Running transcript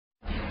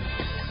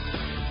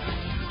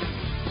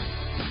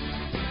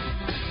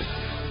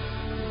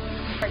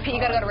Pete,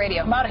 you got to go to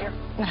radio. I'm out of here.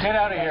 Get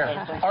out of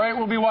here. All right,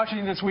 we'll be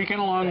watching this weekend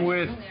along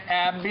with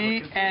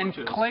Abby and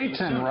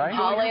Clayton, right?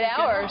 All 8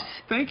 hours.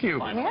 Thank you.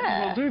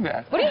 Yeah. We'll do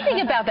that. What do you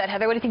think about that,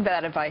 Heather? What do you think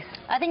about that advice?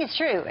 I think it's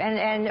true.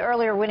 And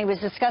earlier when he was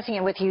discussing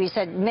it with you, he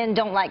said men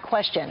don't like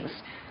questions.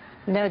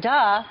 No,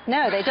 duh.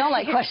 No, they don't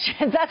like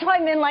questions. That's why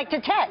men like to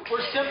text.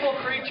 We're simple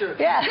creatures.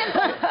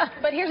 Yeah.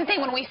 But here's the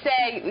thing: when we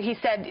say, he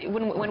said,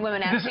 when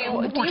women ask you,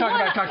 we're talking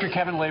about Dr.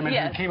 Kevin Lehman,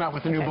 Yes. who came out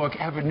with a new book,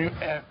 "Have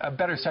a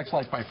Better Sex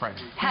Life," my friend.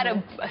 How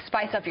to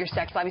spice up your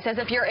sex life. He says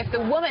if the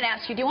woman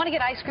asks you, do you want to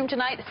get ice cream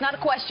tonight? It's not a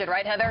question,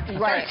 right, Heather?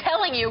 Right. They're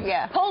telling you,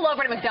 pull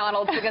over to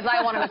McDonald's because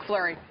I want a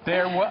McFlurry.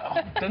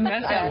 Doesn't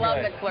that sound I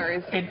love good?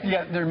 McFlurries.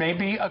 Yeah, there may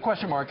be a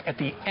question mark at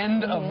the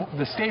end of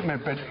the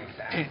statement, but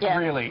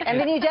really. And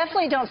then you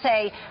definitely don't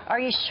say, "Are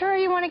you sure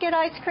you want to get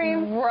ice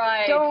cream?"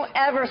 Right. Don't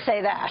ever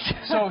say that.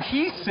 So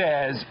he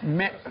says,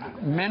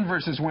 men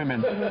versus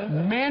women.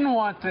 Men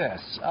want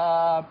this.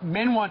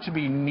 Men want to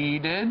be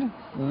needed,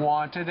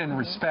 wanted, and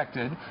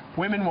respected.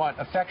 Women want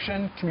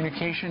affection,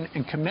 communication,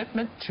 and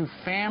commitment to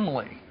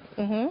family.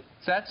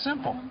 It's that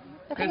simple.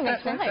 I think it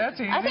makes sense. That's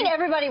easy. I think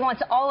everybody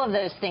wants all of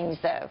those things,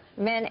 though.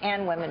 Men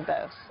and women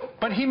both.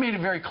 But he made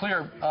it very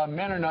clear,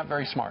 men are not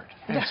very smart.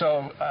 And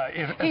so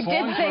as He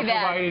long did as say we're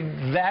that.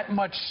 providing that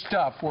much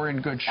stuff, we're in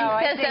good shape.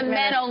 He says that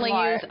men only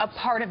smart. use a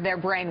part of their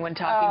brain when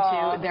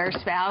talking to their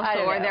spouse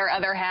or their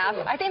other half.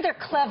 I think they're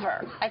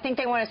clever. I think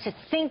they want us to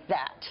think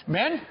that.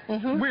 Men?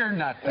 We're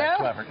not that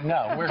clever.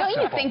 No, we're Don't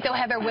you simple. think, though,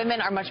 Heather, women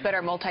are much better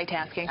at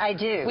multitasking? I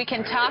do. We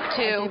can talk I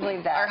do to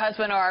believe that. our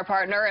husband or our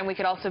partner, and we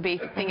could also be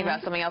thinking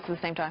about something else at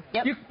the same time.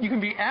 Yep. You can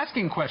be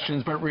asking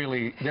questions, but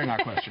really they're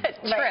not questions.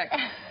 Trick.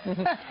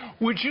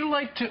 Would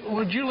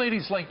you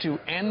ladies like to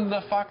end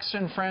the Fox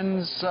and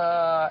Friends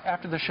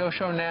after the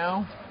show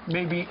now?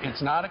 Maybe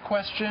it's not a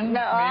question. No.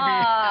 Maybe.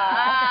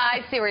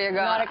 I see where you're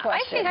going. Not a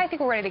question. I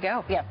think we're ready to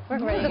go. Yeah,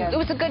 we're ready to go. It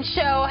was a good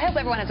show. I hope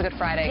everyone has a good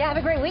Friday. Yeah, have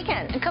a great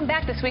weekend. And come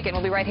back this weekend.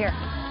 We'll be right here.